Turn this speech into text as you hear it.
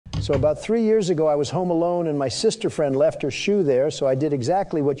So about 3 years ago, I was home alone and my sister friend left her shoe there. So I did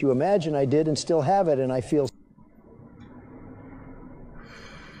exactly what you imagine I did and still have it. And I feel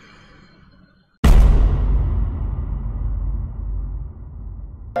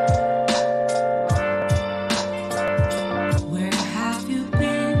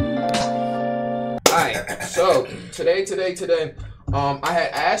Alright, so today, I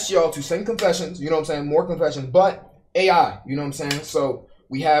had asked y'all to send confessions, you know what I'm saying, more confessions, but AI, you know what I'm saying? So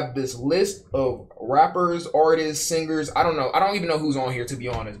we have this list of rappers, artists, singers, I don't even know who's on here to be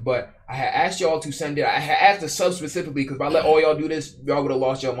honest, but I had asked y'all to send it. I had asked the sub specifically because if I let all y'all do this, y'all would have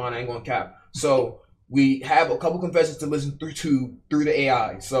lost your mind, I ain't gonna cap. So we have a couple confessions to listen through the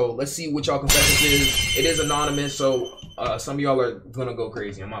AI. So let's see what y'all confessions is. It is anonymous, so some of y'all are gonna go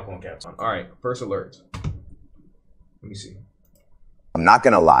crazy. I'm not gonna cap some. All right, first alert. Let me see. I'm not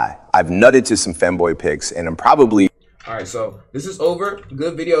gonna lie. I've nutted to some femboy pics, and I'm probably. All right, so this is over.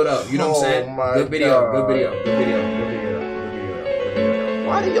 Good video though. You know what I'm saying? Good video. Good video. Good video. Good video. Good video.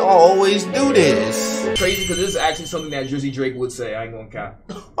 Why do y'all always do this? Crazy because this is actually something that Drizzy Drake would say. I ain't gonna cap.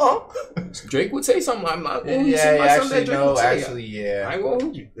 Drake would say something. I'm not gonna actually, yeah. I ain't gonna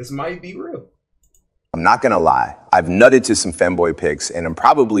hold you. This might be real. I'm not gonna lie. I've nutted to some femboy pics, and I'm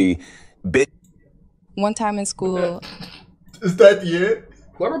probably bit. One time in school. Is that the end?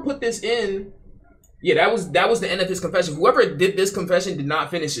 Whoever put this in, yeah, that was the end of his confession. Whoever did this confession did not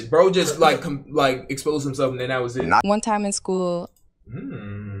finish it. Bro just like exposed himself and then that was it. One time in school,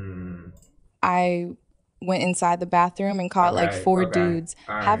 I went inside the bathroom and caught like four dudes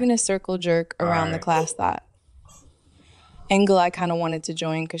having a circle jerk around the class that. Angle I kind of wanted to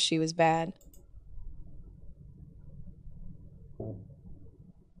join because she was bad.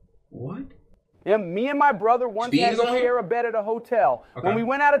 What? Yeah, me and my brother once had to share a bed at a hotel. Okay. When we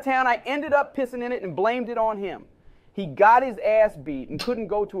went out of town, I ended up pissing in it and blamed it on him. He got his ass beat and couldn't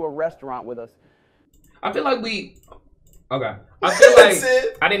go to a restaurant with us. I feel like we... Okay. I feel like...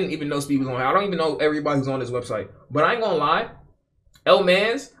 I didn't even know Speed was on here. I don't even know everybody who's on this website. But I ain't gonna lie. L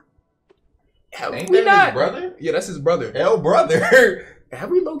Mans... Ain't that his brother? Yeah, that's his brother. L brother. Have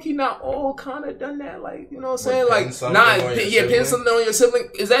we low-key not all kind of done that? Like, you know what I'm saying? Like, pin something on your sibling.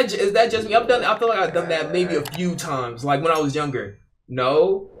 Is that just me? I feel like I've done that maybe a few times, like when I was younger.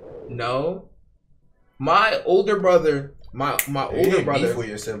 No. My older brother, my older brother. Beef with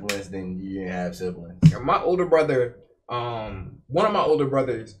your siblings, then you didn't have siblings. My older brother, one of my older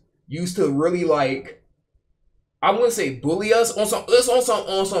brothers used to really like, I wouldn't say bully us on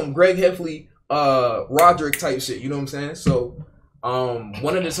some Greg Heffley, Roderick type shit. You know what I'm saying? So.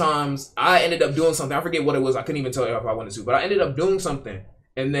 One of the times I ended up doing something, I forget what it was, I couldn't even tell you if I wanted to, but I ended up doing something,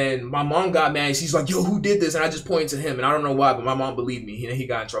 and then my mom got mad, she's like, yo, who did this? And I just pointed to him, and I don't know why, but my mom believed me, and he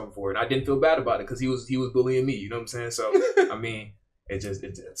got in trouble for it, and I didn't feel bad about it, because he was bullying me, you know what I'm saying? So, I mean, it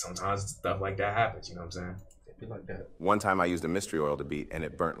sometimes stuff like that happens, you know what I'm saying? It be like that. One time I used a mystery oil to beat, and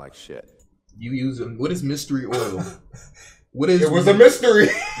it burnt like shit. You use what is mystery oil? It was a mystery.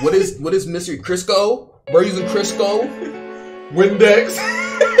 What is mystery? Crisco? We're using Crisco. Windex,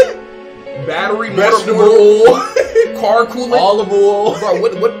 battery, vegetable oil, car coolant, olive oil. Bro,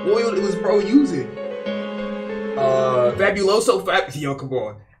 what oil was bro using? Fabuloso, yo, come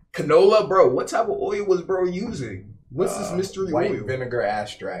on, canola, bro. What type of oil was bro using? What's this mystery white oil? Vinegar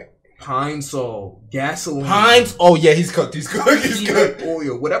extract. Pine sol, gasoline. Pines? Oh yeah, he's cooked. He's cooked.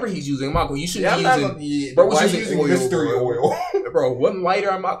 Oil, whatever he's using. Marco, you should be using. Bro was using oil, mystery oil. Bro, one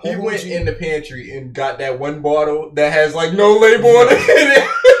lighter. He went in the pantry and got that one bottle that has like no label on it.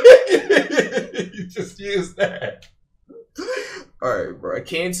 You just used that. All right, bro.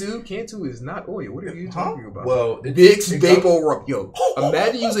 Cantu is not oil. What are you talking about? Well, Vicks Vapor Rub. Yo,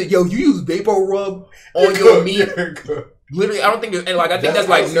 imagine using. Yo, you use Vapor Rub on your meat. Literally, I don't think, and like I think that's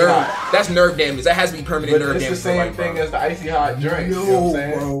like nerve. That's nerve damage. That has to be permanent nerve damage. It's the same thing as the icy hot drink. No, you know what I'm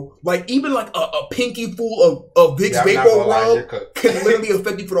saying? bro. Like even like a pinky full of Vicks Vapor Rub can literally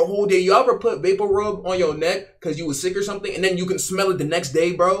affect you for the whole day. You ever put Vapor Rub on your neck because you was sick or something, and then you can smell it the next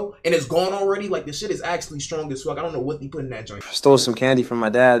day, bro, and it's gone already? Like the shit is actually strong as fuck. I don't know what they put in that joint. Stole some candy from my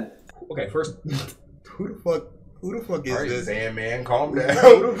dad. Okay, first, who the fuck is this? Saying, man, calm down.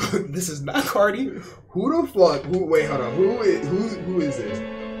 This is not Cardi. Who the fuck? Wait, hold on. Who is this?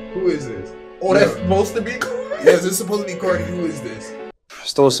 Who is this? Oh, that's supposed to be Cardi? Yes, it's supposed to be Cardi. Who is this?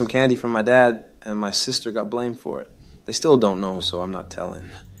 Stole some candy from my dad, and my sister got blamed for it. They still don't know, so I'm not telling.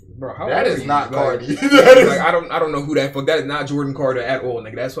 Bro, that is not Cardi. That is, like, I don't know who that fuck. That is not Jordan Carter at all,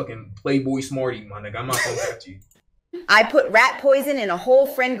 nigga. That's fucking Playboy Smarty, my nigga. I'm not gonna catch you. I put rat poison in a whole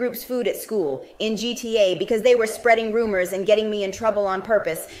friend group's food at school in GTA because they were spreading rumors and getting me in trouble on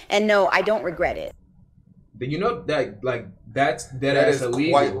purpose. And no, I don't regret it. You know that like that's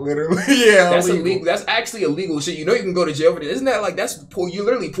illegal. Quite literally, yeah. That's illegal. That's actually illegal shit. You know you can go to jail for that. Isn't that like you're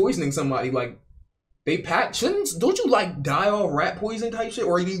literally poisoning somebody? Like they don't you like die off rat poison type shit,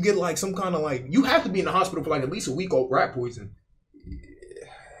 or you get like some kind of like you have to be in the hospital for like at least a week off rat poison.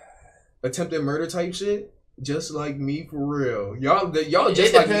 Attempted murder type shit, just like me for real. Y'all just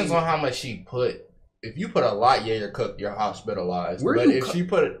it depends on how much she put. If you put a lot, yeah, you're hospitalized. But if she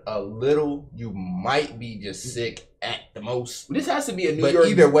put a little, you might be just sick at the most. This has to be a New but York.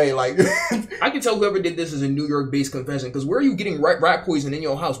 Either way, like I can tell whoever did this is a New York-based confession. Because where are you getting rat poison in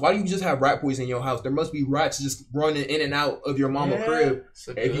your house? Why do you just have rat poison in your house? There must be rats just running in and out of your mama crib.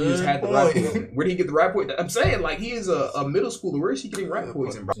 If you just had the rat poison, where did he get the rat poison? I'm saying like he is a middle schooler. Where is he getting rat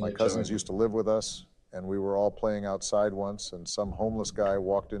poison, bro? My cousins used to live with us. And we were all playing outside once, and some homeless guy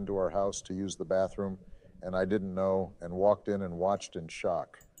walked into our house to use the bathroom, and I didn't know, and walked in and watched in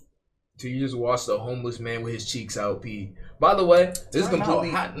shock. So you just watched a homeless man with his cheeks out pee. By the way, this is completely...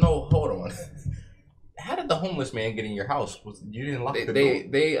 No, hold on. How did the homeless man get in your house? You didn't lock the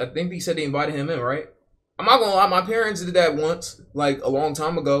door? I think they said they invited him in, right? I'm not gonna lie, my parents did that once, like a long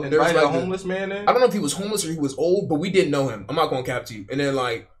time ago. There was like a homeless man in? I don't know if he was homeless or he was old, but we didn't know him. I'm not gonna cap to you. And then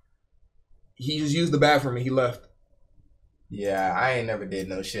like... He just used the bathroom and he left. Yeah, I ain't never did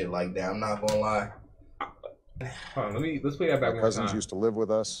no shit like that. I'm not gonna lie. Hold on, let's play that back. My cousins used to live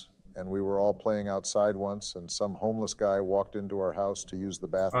with us, and we were all playing outside once, and some homeless guy walked into our house to use the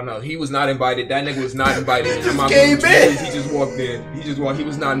bathroom. Oh no, he was not invited. That nigga was not invited. He just came in. He just walked in. He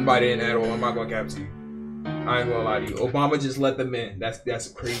was not invited in at all. I'm not gonna cap to you. I ain't gonna lie to you. Obama just let them in. That's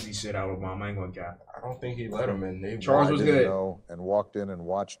crazy shit out of Obama. I ain't gonna cap. I don't think he let them in. Charles was good. Know, and walked in and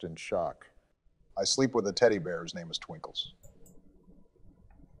watched in shock. I sleep with a teddy bear. His name is Twinkles.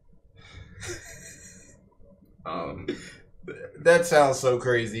 That sounds so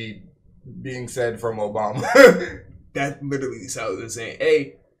crazy being said from Obama. That literally sounds insane.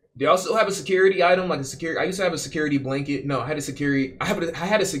 Hey, do y'all still have a security item like a security? I used to have a security blanket. No, I had a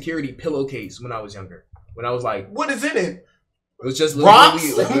security pillowcase when I was younger. When I was like, what is in it? It was just rocks.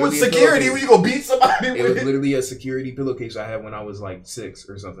 Who was security? Were you gonna beat somebody with? It was literally a security pillowcase I had when I was like 6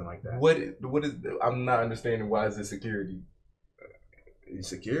 or something like that. What is? I'm not understanding. Why is it security? It's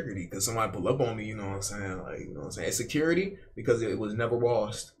security because somebody pull up on me. You know what I'm saying? Like, you know what I'm saying? It's security because it was never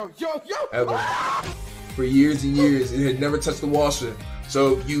washed. Ever. For years and years, it had never touched the washer.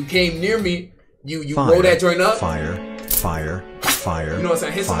 So you came near me. You roll that joint up. Fire. You know what I'm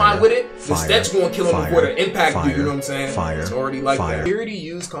saying? Hit somebody with it. The stench gonna kill him before the impact you. You know what I'm saying? It's already like that. Security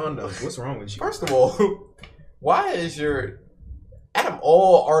used condoms. What's wrong with you? First of all, why is out of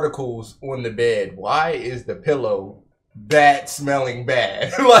all articles on the bed, why is the pillow that smelling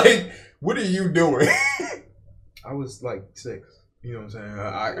bad? Like, what are you doing? I was like 6. You know what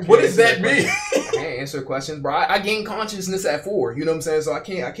I'm saying? What does that mean? I can't answer questions, bro. I gained consciousness at 4. You know what I'm saying? So I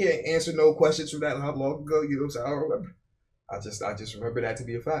can't answer no questions from that how long ago. You know what I'm saying? I don't remember. I just remember that to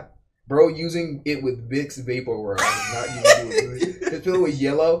be a fact. Bro, using it with Vicks Vapor Rub. Not using it with His pillow was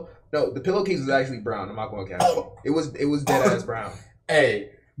yellow. No, the pillowcase was actually brown. I'm not going to cap. It was dead ass brown. Hey.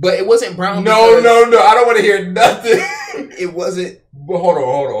 But it wasn't brown. No. I don't want to hear nothing. It wasn't. But hold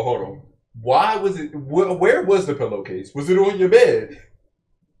on. Why was it? Where was the pillowcase? Was it on your bed?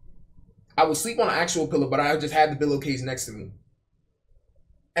 I would sleep on an actual pillow, but I just had the pillowcase next to me.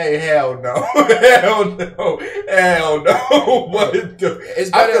 Hey, hell no. Hell no. What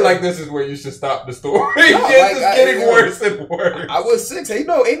I feel like this is where you should stop the story. It's just getting worse and worse. I was 6. Ain't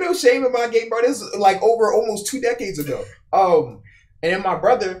no shame in my game, bro. This is like over almost 2 decades ago. And then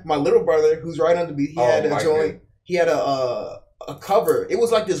my little brother, who's right under me, he had a joint. God. He had a cover. It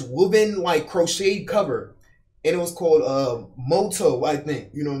was like this woven, like crocheted cover. And it was called Moto, I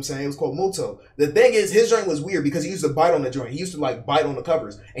think. You know what I'm saying? It was called Moto. The thing is, his joint was weird because he used to bite on the joint. He used to like bite on the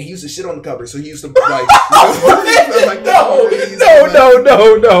covers. And he used to shit on the covers. So he used to like... No.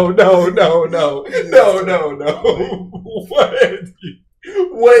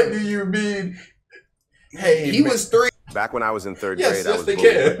 What do you mean? Hey, he was 3. Back when I was in 3rd grade, I was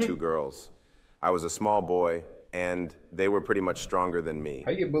bullied by 2 girls. I was a small boy, and they were pretty much stronger than me,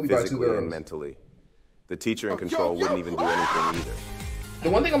 how you get bullied by 2 physically girls? and mentally. The teacher in control wouldn't even do anything either. The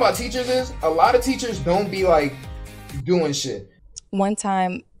one thing about teachers is a lot of teachers don't be like doing shit. One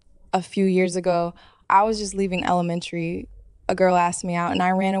time, a few years ago, I was just leaving elementary. A girl asked me out and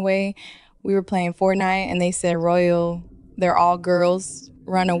I ran away. We were playing Fortnite and they said, "Royal, they're all girls,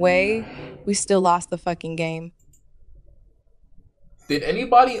 run away." We still lost the fucking game. Did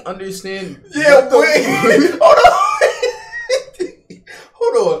anybody understand? Yeah, wait.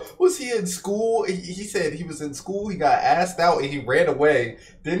 Hold on. Was he in school? He said he was in school. He got asked out and he ran away.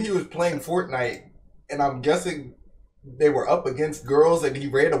 Then he was playing Fortnite and I'm guessing they were up against girls and he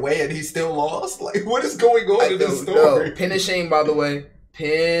ran away and he still lost? Like, what is going on in this story? No. Pin of shame, by the way.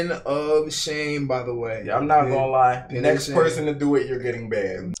 Pin of shame, by the way. Yeah, I'm not gonna lie. The next person to do it, you're getting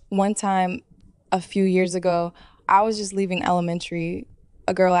banned. One time, a few years ago, I was just leaving elementary.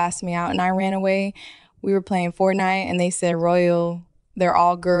 A girl asked me out and I ran away. We were playing Fortnite and they said, Royal, they're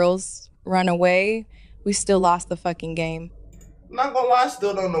all girls, run away. We still lost the fucking game. I'm not gonna lie, I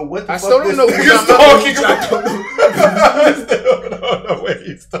still don't know what the fuck still don't know this nigga's talking about. I still don't know what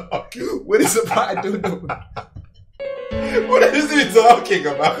he's talking about. What is it? I don't know. What is he talking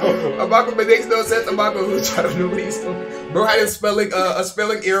about? Abako makes no sense. Abako, I don't know what he's talking. Bro had a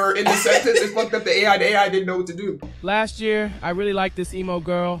spelling error in the sentence. It fucked up the AI. The AI didn't know what to do. Last year, I really liked this emo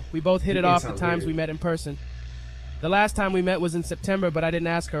girl. We both hit it off the times we met in person. The last time we met was in September, but I didn't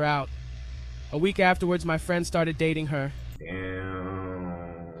ask her out. A week afterwards, my friend started dating her.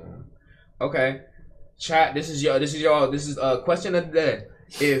 Damn. Okay. Chat, this is a question of the day.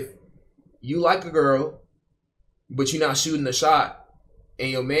 If you like a girl, but you're not shooting the shot, and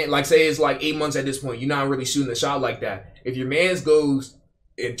your man, like say it's like 8 months at this point, you're not really shooting the shot like that. If your man goes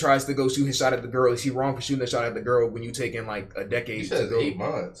and tries to go shoot his shot at the girl, is he wrong for shooting the shot at the girl when you taking like a decade? He says 8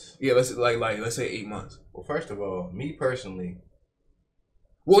 months. Yeah, let's say 8 months. Well, first of all, me personally.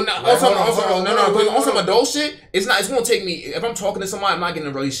 Well, no, on some adult shit, it's gonna take me. If I'm talking to somebody, I'm not getting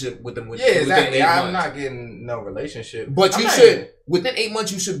a relationship with them. Exactly. I'm not getting no relationship. But you should, within 8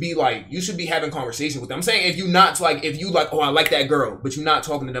 months, you should be having conversation with them. I'm saying if you like, oh, I like that girl, but you're not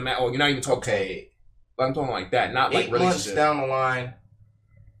talking to them at all. You're not even talking to them. But I'm talking like that, not like 8 relationship. months down the line,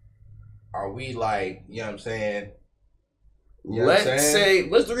 are we like, you know what I'm saying? Let's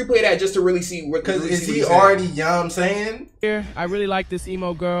replay that just to really see what. Because is he already, you know what I'm saying? Here, I really like this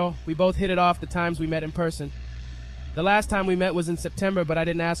emo girl. We both hit it off the times we met in person. The last time we met was in September, but I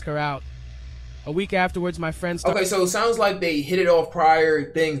didn't ask her out. A week afterwards, my friend started. Okay, so it sounds like they hit it off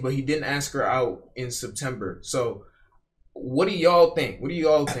prior things, but he didn't ask her out in September. So, what do y'all think?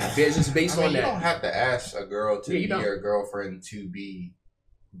 Just based on that. You don't have to ask a girl to be your girlfriend to be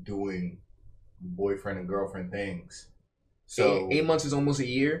doing boyfriend and girlfriend things. So 8 months is almost a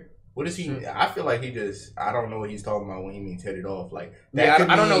year. What is he? I feel like he just. I don't know what he's talking about when he means hit it off. Like that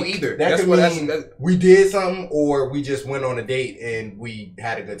I don't know either. That could mean we did something, or we just went on a date and we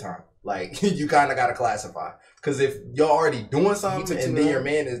had a good time. Like you kind of gotta classify, because if y'all already doing something and then your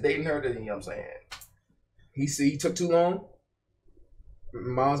man is dating her, then you know what I'm saying. He took too long.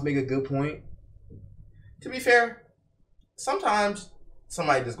 Miles make a good point. To be fair, sometimes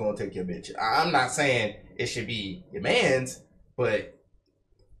somebody just gonna take your bitch. I'm not saying it should be your man's, but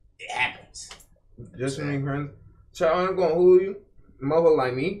it happens. Just for me, friends. So I'm gonna who you? Mother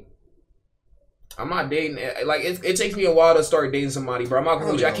like me. I'm not dating. Like it takes me a while to start dating somebody, bro. I'm not gonna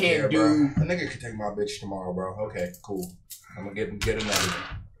hold you. I can't do. A nigga could take my bitch tomorrow, bro. Okay, cool. I'm gonna get another one.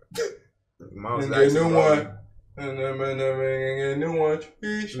 Get a new one. And then get a new one.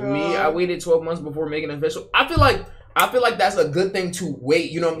 Me, I waited 12 months before making it official. I feel like that's a good thing to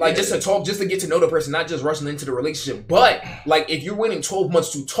wait, you know, like just to talk, just to get to know the person, not just rushing into the relationship. But like if you're waiting 12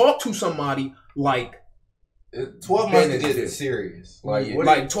 months to talk to somebody, like 12 months to get serious. Like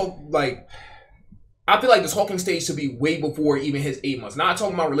I feel like the talking stage should be way before even his 8 months. Not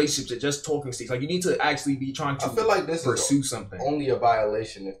talking about relationships, just talking stage. Like you need to actually be trying to. I feel like this pursue is something. Only a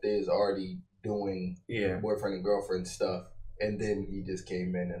violation if they is already doing boyfriend and girlfriend stuff, and then he just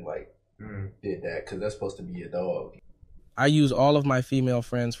came in and like did that, because that's supposed to be a dog. I use all of my female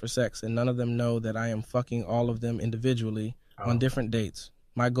friends for sex, and none of them know that I am fucking all of them individually on different dates.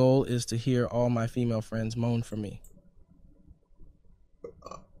 My goal is to hear all my female friends moan for me.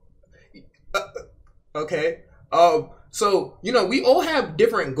 Okay. So you know we all have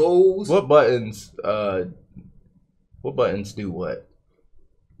different goals. What buttons? What buttons do what?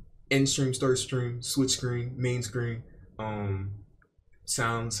 End stream, start stream, switch screen, main screen,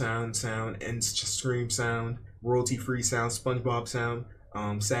 sound, end stream sound, royalty free sound, SpongeBob sound,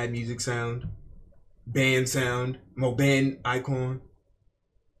 sad music sound, band sound, band icon.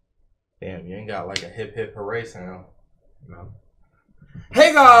 Damn, you ain't got like a hip hip hooray sound. No.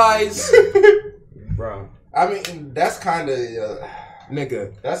 Hey guys, bro. I mean, that's kind of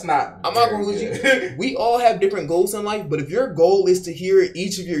nigga. That's not. I'm not gonna lose you. We all have different goals in life, but if your goal is to hear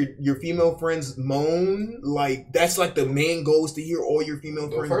each of your female friends moan, like that's like the main goal is to hear all your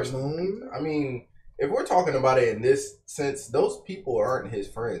female friends moan. I mean, if we're talking about it in this sense, those people aren't his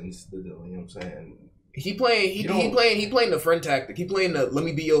friends. You know what I'm saying? He playing the friend tactic. He playing the let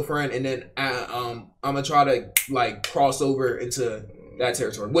me be your friend, and then I'm gonna try to like cross over into that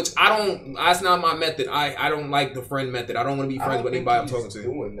territory. Which I don't. That's not my method. I don't like the friend method. I don't want to be friends with anybody I'm talking to.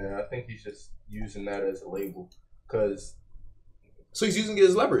 Doing that. I think he's just using that as a label. Cause so he's using it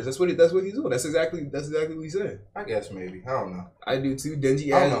as leverage. That's what he's doing. That's exactly what he's saying. I guess maybe. I don't know. I do too.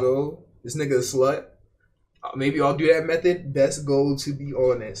 Dingy ass goal. This nigga a slut. Maybe I'll do that method. Best goal to be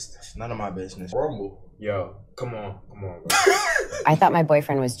honest. It's none of my business. Rumble. Yo, come on, bro. I thought my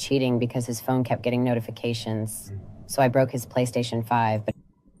boyfriend was cheating because his phone kept getting notifications. So I broke his PlayStation 5. But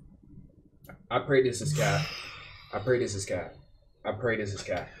I pray this is cat.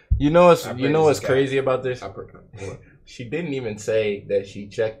 You know what's crazy about this? She didn't even say that she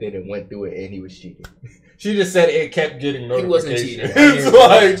checked it and went through it and he was cheating. She just said it kept getting notifications. He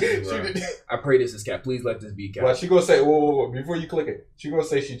wasn't cheating. I pray this is cat. Please let this be cat. Well, she gonna say, whoa, before you click it, she gonna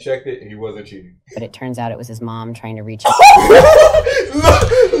say she checked it and he wasn't cheating. But it turns out it was his mom trying to reach him.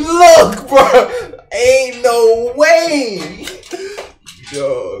 Look, bro. Ain't no way.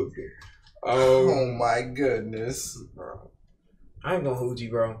 Dog. Oh my goodness, bro. I ain't gonna hold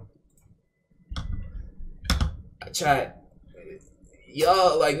you, bro. Chat.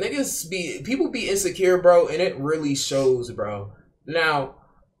 Yo, like people be insecure, bro, and it really shows, bro. Now,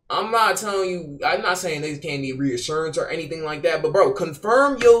 I'm not saying niggas can't need reassurance or anything like that, but bro,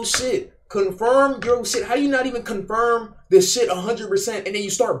 confirm your shit. How do you not even confirm this shit 100% and then you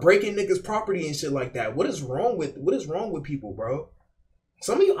start breaking niggas' property and shit like that? What is wrong with people, bro?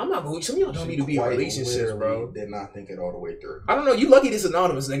 Some of y'all don't need to be in relationships, bro. Did not think it all the way through. I don't know. You lucky this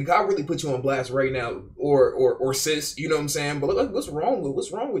anonymous thing. God really put you on blast right now, or sis. You know what I'm saying? But like, what's wrong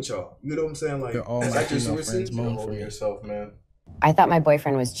with y'all? You know what I'm saying? Like, they're all my female friends moan for yourself, man. I thought my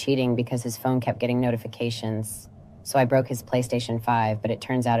boyfriend was cheating because his phone kept getting notifications. So I broke his PlayStation 5, but it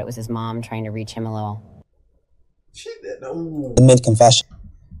turns out it was his mom trying to reach him a little. The mid-confession.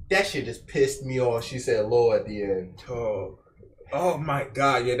 That shit just pissed me off. She said "Lord" at the end. Oh my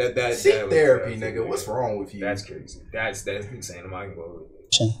God! Yeah, that seek therapy, nigga. What's wrong with you? That's crazy. That's insane. I'm not gonna go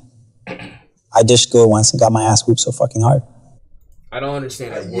with it. I ditched school once and got my ass whooped so fucking hard. I don't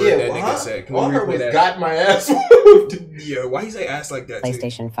understand that word that nigga said. Can all we I heard replay was that? "got my ass whooped." Yeah, why he say ass like that?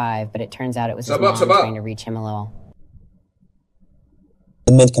 PlayStation 5, but it turns out it was his mom trying to reach him a little.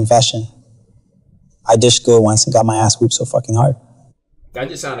 The mid-confession. I ditched school once and got my ass whooped so fucking hard. That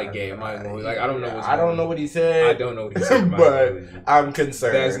just sounded gay. Like I don't know. I don't know what he said. I don't know what he said, but I'm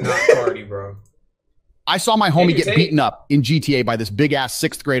concerned. That's not Cardi, bro. I saw my homie get beaten up in GTA by this big ass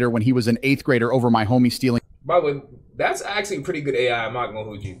 6th grader when he was an 8th grader over my homie stealing. By the way, that's actually a pretty good AI. I'm not gonna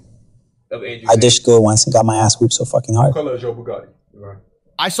hold you. I ditched school once and got my ass whooped so fucking hard. Color is your Bugatti. Right.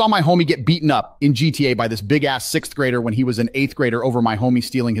 I saw my homie get beaten up in GTA by this big ass 6th grader when he was an 8th grader over my homie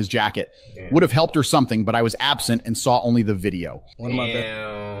stealing his jacket. Damn. Would have helped or something, but I was absent and saw only the video.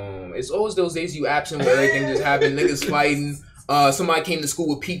 Damn. It's always those days you absent where everything just happened. Niggas fighting. Somebody came to school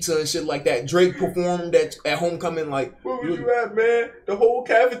with pizza and shit like that. Drake performed at homecoming. Like, where were you at, man? The whole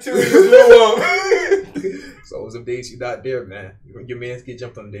cafeteria blew up. So it was some days you're not there, man. Your man's get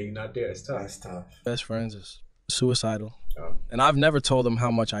jumped on the day you're not there. It's tough. That's tough. Best friends is suicidal. And I've never told them how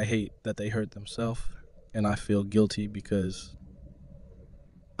much I hate that they hurt themselves. And I feel guilty because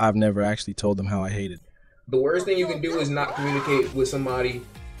I've never actually told them how I hate it. The worst thing you can do is not communicate with somebody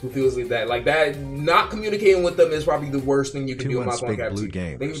who feels like that. Like that, not communicating with them is probably the worst thing you can do. I'm not going to have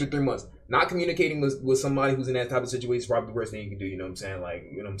Thank you for 3 months. Not communicating with somebody who's in that type of situation is probably the worst thing you can do. You know what I'm saying? Like,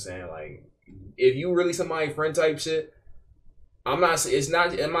 you know what I'm saying? Like, if you really somebody friend type shit, I'm not saying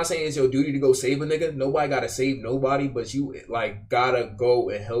it's your duty to go save a nigga. Nobody gotta save nobody, but you like gotta go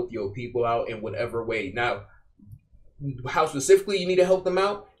and help your people out in whatever way. Now, how specifically you need to help them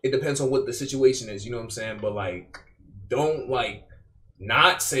out, it depends on what the situation is. You know what I'm saying? But like, don't like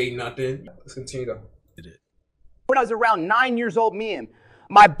not say nothing. Let's continue though. When I was around 9 years old,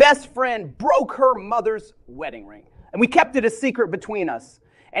 my best friend broke her mother's wedding ring, and we kept it a secret between us.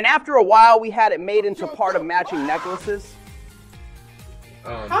 And after a while, we had it made into part of matching necklaces.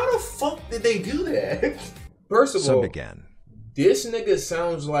 How the fuck did they do that? First of all, this nigga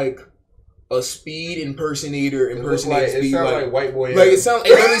sounds like a Speed impersonator impersonating Speed. It sounds like white boy. Like it sounds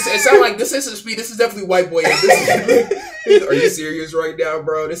like this isn't Speed. This is definitely white boy. Are you serious right now,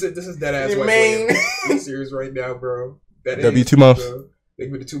 bro? This is dead ass white boy. Are you serious right now, bro? W2 months. They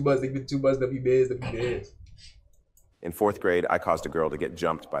give me the 2 buzz. They give me the 2 buzz. WBiz. In 4th grade, I caused a girl to get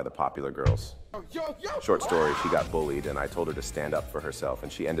jumped by the popular girls. Short story, she got bullied and I told her to stand up for herself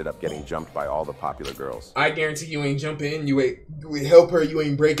and she ended up getting jumped by all the popular girls. I guarantee you ain't jump in, you ain't help her, you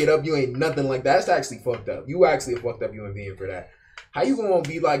ain't break it up, you ain't nothing like that. That's actually fucked up. You actually a fucked up human being for that. How you gonna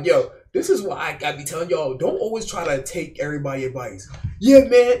be like, yo, this is why I be telling y'all, don't always try to take everybody's advice. Yeah,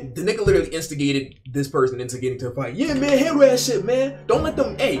 man, the nigga literally instigated this person into getting to a fight. Yeah, man, handle that shit, man. Don't let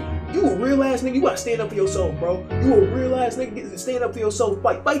them, hey, you a real ass nigga, you gotta stand up for yourself, bro. You a real ass nigga, stand up for yourself,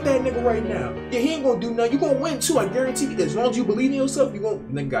 fight that nigga right now. Yeah, he ain't gonna do nothing, you gonna win too, I guarantee you. As long as you believe in yourself, you gonna,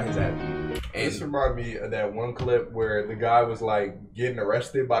 nigga got his ass. And this reminds me of that one clip where the guy was like getting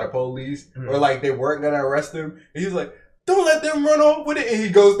arrested by the police, or like they weren't gonna arrest him, and he was like, don't let them run off with it. And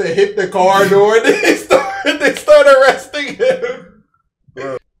he goes to hit the car door, and then they start arresting him.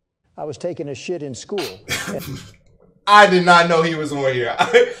 Bro. I was taking a shit in school. I did not know he was on here.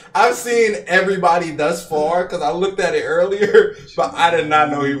 I've seen everybody thus far because I looked at it earlier, but I did not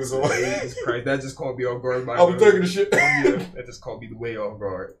know he was on. That just caught me off guard. I was taking a shit. That just caught me the way off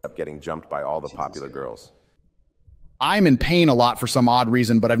guard. Getting jumped by all the popular girls. I'm in pain a lot for some odd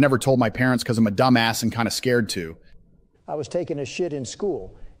reason, but I've never told my parents because I'm a dumbass and kind of scared to. I was taking a shit in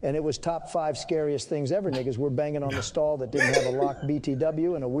school, and it was top 5 scariest things ever. Niggas were banging on the stall that didn't have a locked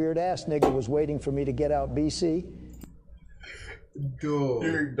BTW, and a weird-ass nigga was waiting for me to get out BC. Dude.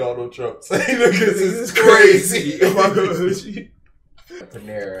 Hearing Donald Trump say niggas is crazy. Oh my gosh.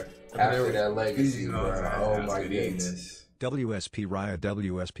 Panera, after that legacy, bro. Oh my goodness. WSP Raya,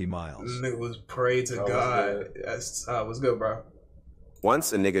 WSP Miles. Nigga was pray to God. That's what's good, bro.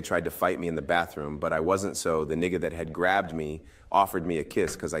 Once a nigga tried to fight me in the bathroom, but I wasn't, so the nigga that had grabbed me offered me a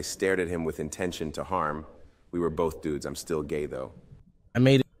kiss because I stared at him with intention to harm. We were both dudes. I'm still gay, though. I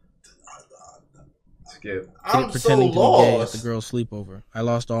made it. Skip. I'm pretending so to be gay at lost. the girl's sleepover. I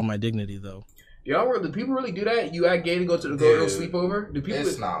lost all my dignity, though. Y'all, do people really do that? You act gay to go to the girl's sleepover? Do people?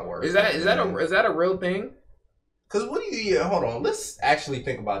 It's not worth Is that a real thing? Because what do you? Hold on. Let's actually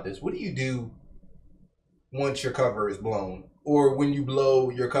think about this. What do you do once your cover is blown? Or when you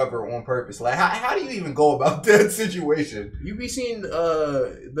blow your cover on purpose? Like, how do you even go about that situation? You be seeing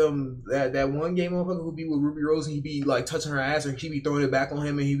that one gay motherfucker who be with Ruby Rose and he be like touching her ass and she be throwing it back on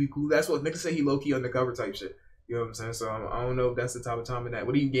him and he be cool. That's what niggas say, he low key undercover type shit. You know what I'm saying? So I don't know if that's the type of time in that.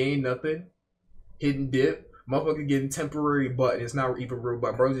 What do you gain? Nothing. Hidden dip. Motherfucker getting temporary butt. It's not even real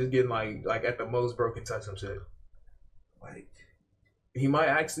butt. Bro's just getting like at the most broken touch some shit. Like he might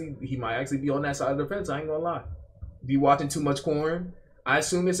actually be on that side of the fence. I ain't gonna lie. Be watching too much corn. I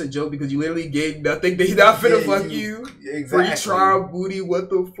assume it's a joke because you literally gave nothing. They not finna fuck you. Exactly. Free trial booty. What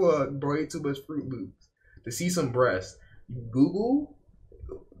the fuck, bro? Ate too much Fruit Loops to see some breasts. Google,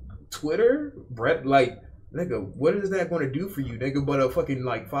 Twitter, like nigga, what is that going to do for you, nigga? But a fucking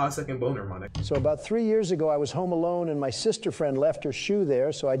like 5-second boner, my nigga. So about 3 years ago, I was home alone, and my sister friend left her shoe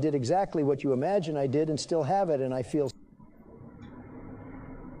there. So I did exactly what you imagine I did, and still have it, and I feel.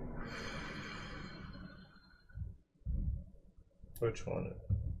 Which one?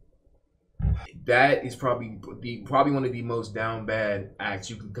 That is probably one of the most down bad acts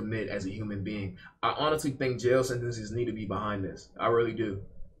you can commit as a human being. I honestly think jail sentences need to be behind this. I really do.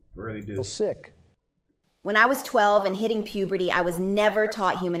 Really do. Sick. When I was 12 and hitting puberty, I was never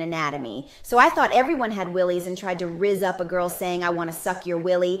taught human anatomy. So I thought everyone had willies and tried to rizz up a girl saying, I want to suck your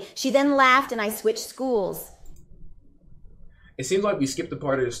willy. She then laughed and I switched schools. It seems like we skipped a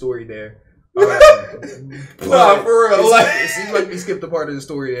part of the story there. Nah, for real. It seems like we skipped a part of the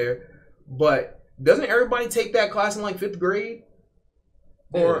story there. But doesn't everybody take that class in like 5th grade?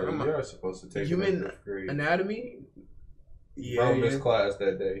 Or yeah, you're supposed to take human it in 5th grade. Anatomy? Yeah, bro missed class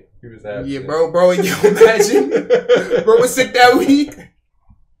that day. He was absent. Yeah, bro, you imagine? Bro was sick that week.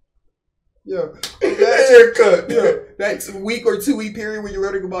 Yo, that week or 2 week period where you're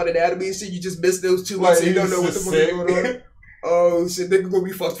learning about anatomy and shit, you just missed those 2 weeks and you don't know what the fuck is going on. Oh shit, nigga gonna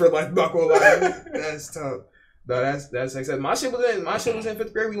be fucked for life. Not gonna lie, that's tough. No, that's like my shit was in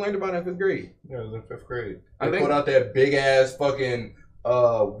 5th grade. We learned about it in 5th grade. Yeah, it was in 5th grade. They put out that big ass fucking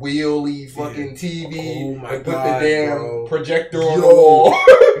wheelie fucking TV. Oh my and god, put the damn bro. projector on the wall.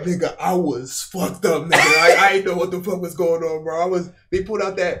 Nigga, I was fucked up, nigga. I didn't know what the fuck was going on, bro. They put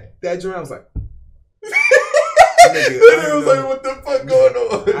out that joint. I was like, nigga, I was like, what the fuck going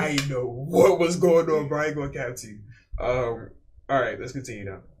on? I didn't know what was going on, bro. I ain't gonna cap to you. All right, let's continue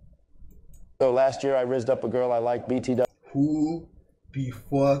now. So last year I rizzed up a girl I liked, BTW. Who the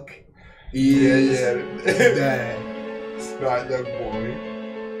fuck is that? It's not that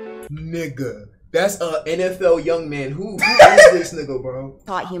boy. Nigga. That's a NFL young man. Who is this nigga, bro?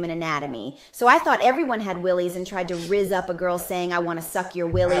 Taught human anatomy. So I thought everyone had willies and tried to rizz up a girl saying, I want to suck your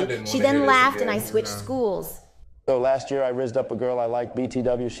willy. She then laughed and I switched schools. So last year I rizzed up a girl I liked,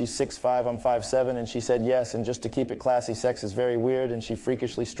 BTW. She's 6'5", I'm 5'7", and she said yes. And just to keep it classy, sex is very weird, and she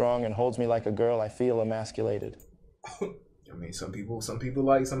freakishly strong and holds me like a girl. I feel emasculated. I mean, some people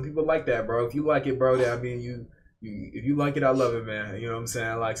like that, bro. If you like it, bro, that I mean If you like it, I love it, man. You know what I'm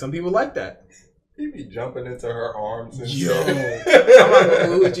saying? Like, some people like that. He be jumping into her arms and Yo, shit. I'm not gonna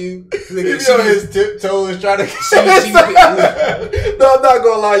fool with you. He be on his tiptoes trying to. No, I'm not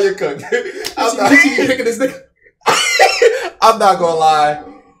gonna lie, you're cooked. I'm not picking this nigga. I'm not gonna lie.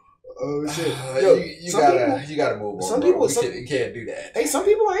 Oh shit! Yo, you gotta move on. Some bro. people, You can't do that. Hey, some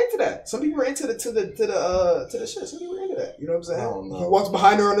people are into that. Some people are into the shit. Some people are into that. You know what I'm saying? I don't know. He walks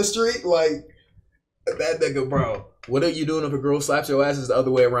behind her on the street like that nigga, bro. What are you doing if a girl slaps your ass? Is the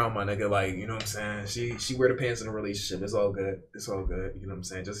other way around, my nigga. Like, you know what I'm saying? She wear the pants in a relationship. It's all good. It's all good. You know what I'm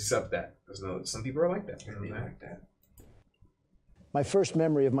saying? Just accept that. Some people are like that. You know what I'm saying? Like that. My first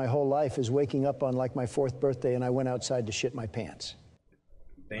memory of my whole life is waking up on like my 4th birthday and I went outside to shit my pants.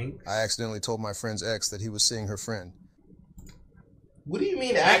 Thanks. I accidentally told my friend's ex that he was seeing her friend. What do you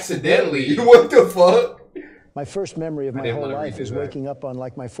mean accidentally? What the fuck? My first memory of my whole life is waking up on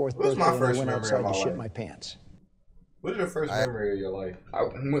like my 4th birthday and I went outside to shit my pants. What's your first memory of your life?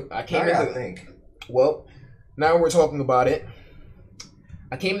 I came I into think. Well, now we're talking about it.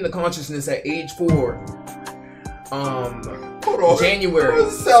 I came into consciousness at age 4. Hold on. January.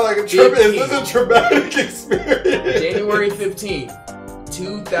 This sound like a trip. Is this a traumatic experience? January 15th,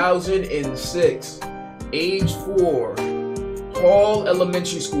 2006. Age 4. Hall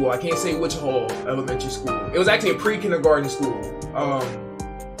Elementary School. I can't say which Hall Elementary School. It was actually a pre-kindergarten school.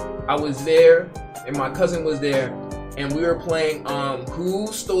 I was there, and my cousin was there, and we were playing Who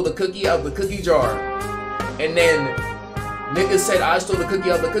Stole the Cookie Out of the Cookie Jar. And then niggas said I stole the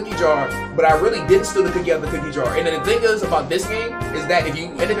cookie out of the cookie jar, but I really didn't steal the cookie out of the cookie jar. And then the thing is about this game is that if you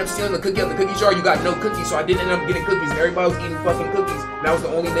ended up stealing the cookie out of the cookie jar, you got no cookies. So I didn't end up getting cookies, and everybody was eating fucking cookies. And I was the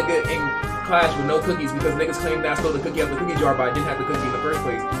only nigga in class with no cookies because niggas claimed that I stole the cookie out of the cookie jar, but I didn't have the cookie in the first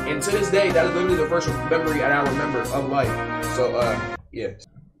place. And to this day, that is literally the first memory that I remember of life. So, yeah.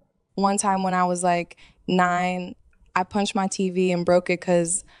 One time when I was like 9, I punched my TV and broke it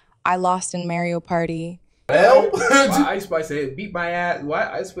because I lost in Mario Party. Why Aice Spice say beat my ass? Why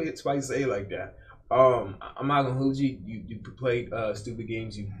Aice Spice say like that? I'm not gonna hold you. You play stupid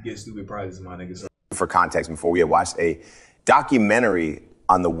games, you get stupid prizes, my nigga. So. For context, before we had watched a documentary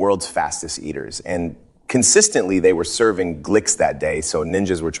on the world's fastest eaters, and consistently they were serving Glicks that day, so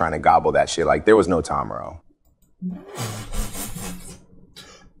ninjas were trying to gobble that shit. Like there was no tomorrow.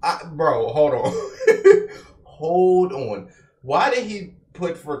 Bro, hold on. Hold on. Why did he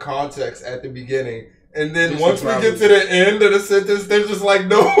put for context at the beginning? And then just once we get to the end of the sentence, there's just like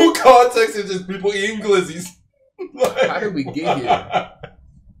no context. It's just people eating glizzies. Like, how did we get here?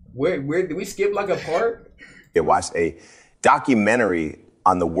 Where did we skip like a part? It watched a documentary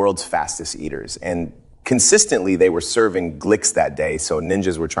on the world's fastest eaters, and consistently they were serving Glicks that day, so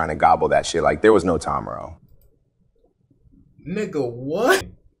ninjas were trying to gobble that shit. Like there was no tomorrow. Nigga, what?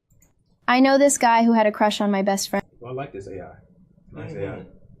 I know this guy who had a crush on my best friend. I like this AI. Nice AI.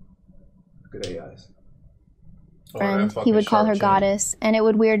 Good AIs. He would call her goddess, and it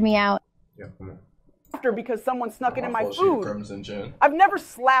would weird me out. Yeah, come on. After because someone snuck it in my food. I've never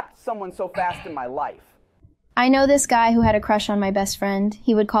slapped someone so fast in my life. I know this guy who had a crush on my best friend.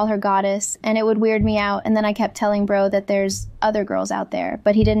 He would call her goddess, and it would weird me out, and then I kept telling bro that there's other girls out there,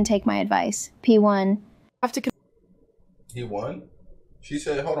 but he didn't take my advice. P1. He won? She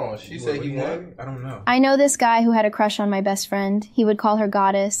said, hold on, she said he won? I don't know. I know this guy who had a crush on my best friend. He would call her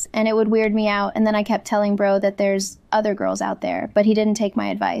goddess, and it would weird me out, and then I kept telling bro that there's other girls out there, but he didn't take my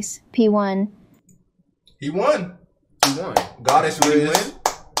advice. P1. He won. He won. Goddess Riz.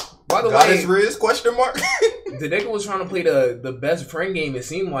 By the Goddess way, Riz, question mark? The nigga was trying to play the best friend game, it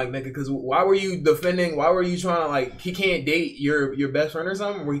seemed like, nigga, because why were you defending, why were you trying to, like, he can't date your best friend or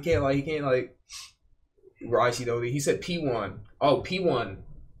something? Where he can't, he said P1. Oh, P1.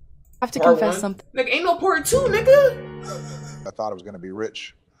 I have to confess something. Nigga, ain't no part 2, nigga. I thought I was going to be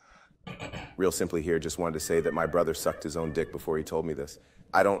rich. Real simply here, just wanted to say that my brother sucked his own dick before he told me this.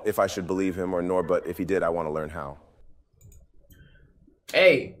 I don't, if I should believe him or nor, but if he did, I want to learn how.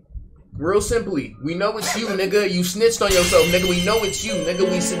 Hey, real simply, we know it's you, nigga. You snitched on yourself, nigga. We know it's you,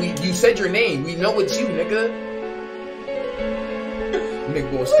 nigga. You said your name. We know it's you, nigga. Nigga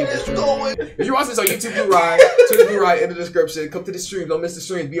gonna skip the stream. If you watch this on YouTube, do ride. To the do ride in the description. Come to the stream. Don't miss the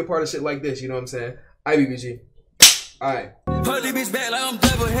streams. Be a part of shit like this. You know what I'm saying? IBBG. Alright. Put this bitch back like I'm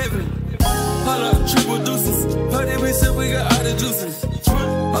double heavy. Hold up, triple deuces. Put that bitch up, we got all the juices.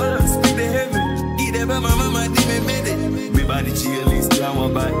 Hold up, speak the heaven. Eat that by my mama, demon minute. Everybody chill, at least I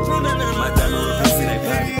want by. My time on the pussy, they pack.